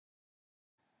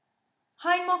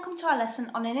Hi and welcome to our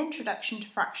lesson on an introduction to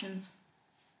fractions.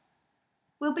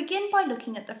 We'll begin by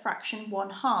looking at the fraction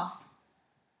 1/2.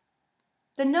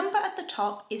 The number at the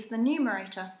top is the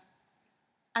numerator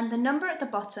and the number at the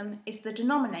bottom is the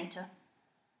denominator.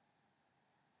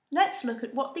 Let's look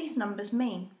at what these numbers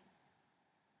mean.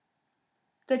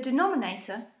 The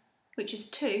denominator, which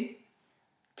is 2,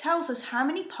 tells us how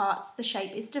many parts the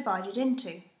shape is divided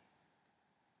into.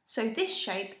 So this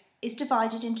shape is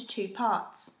divided into 2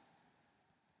 parts.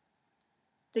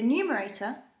 The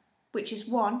numerator, which is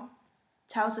 1,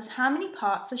 tells us how many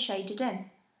parts are shaded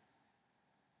in.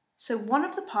 So one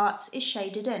of the parts is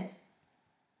shaded in.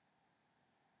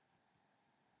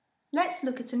 Let's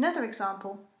look at another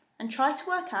example and try to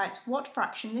work out what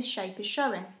fraction this shape is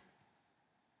showing.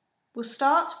 We'll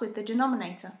start with the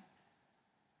denominator.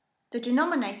 The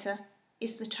denominator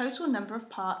is the total number of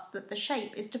parts that the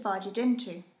shape is divided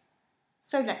into.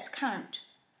 So let's count.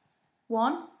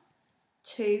 1,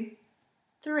 2,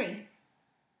 3.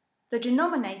 The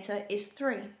denominator is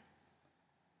 3.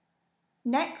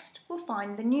 Next, we'll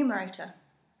find the numerator.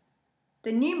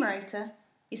 The numerator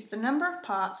is the number of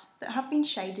parts that have been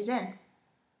shaded in.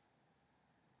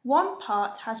 1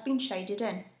 part has been shaded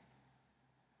in.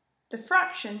 The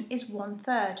fraction is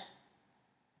 1/3.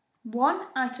 1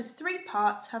 out of 3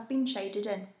 parts have been shaded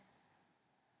in.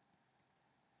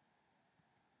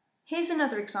 Here's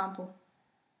another example.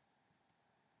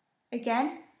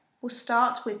 Again, we'll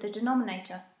start with the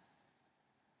denominator.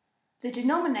 The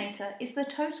denominator is the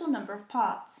total number of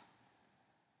parts,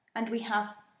 and we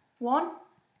have 1,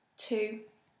 2,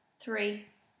 3,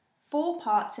 4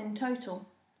 parts in total.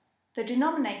 The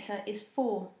denominator is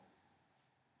 4.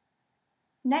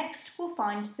 Next, we'll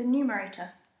find the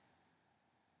numerator.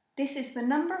 This is the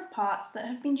number of parts that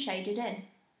have been shaded in.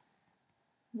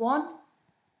 1,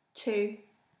 2,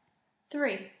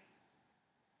 3.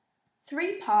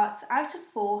 3 parts out of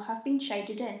 4 have been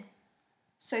shaded in,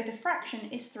 so the fraction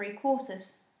is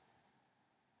 3/4.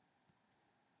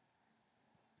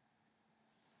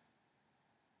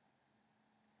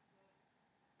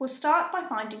 We'll start by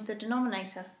finding the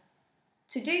denominator.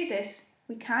 To do this,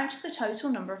 we count the total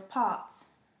number of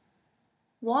parts.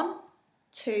 1,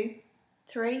 2,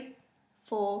 3,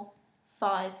 4,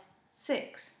 5,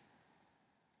 6.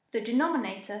 The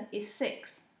denominator is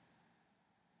 6.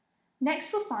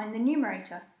 Next, we'll find the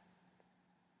numerator.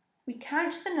 We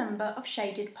count the number of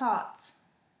shaded parts.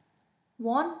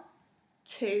 1,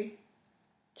 2,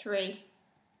 3,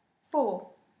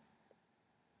 4.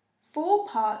 4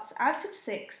 parts out of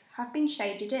 6 have been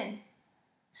shaded in,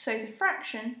 so the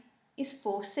fraction is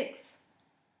 4/6.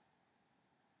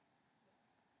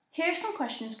 Here are some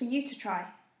questions for you to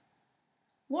try.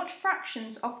 What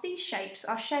fractions of these shapes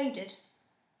are shaded?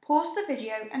 Pause the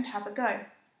video and have a go.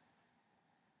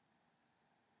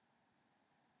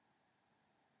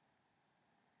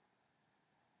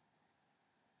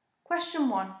 Question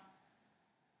 1.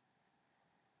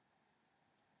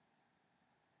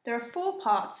 There are 4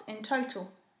 parts in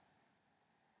total,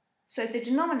 so the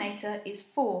denominator is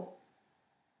 4.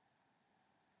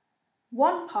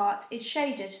 1 part is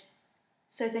shaded,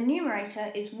 so the numerator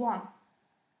is 1.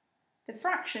 The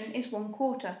fraction is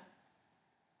 1/4.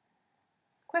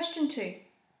 Question 2.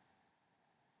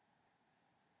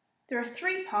 There are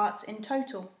 3 parts in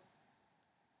total,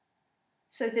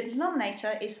 so the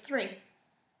denominator is 3.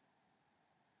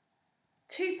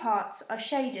 2 parts are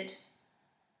shaded,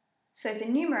 so the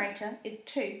numerator is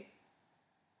 2.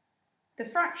 The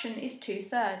fraction is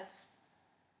 2/3.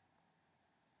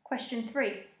 Question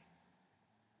 3.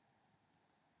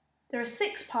 There are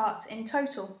 6 parts in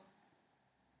total,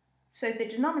 so the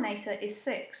denominator is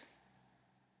 6.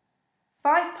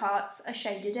 5 parts are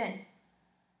shaded in,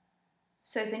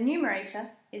 so the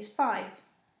numerator is 5.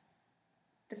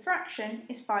 The fraction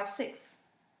is 5/6.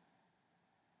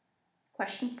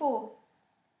 Question 4.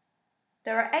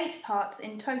 There are 8 parts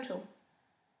in total,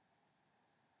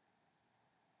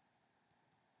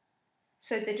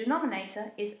 so the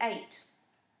denominator is 8.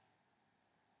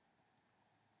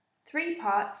 3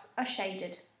 parts are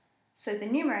shaded, so the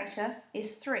numerator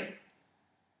is 3.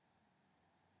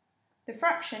 The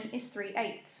fraction is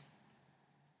 3/8.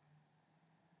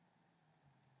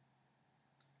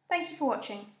 Thank you for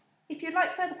watching. If you'd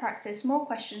like further practice, more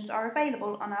questions are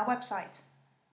available on our website.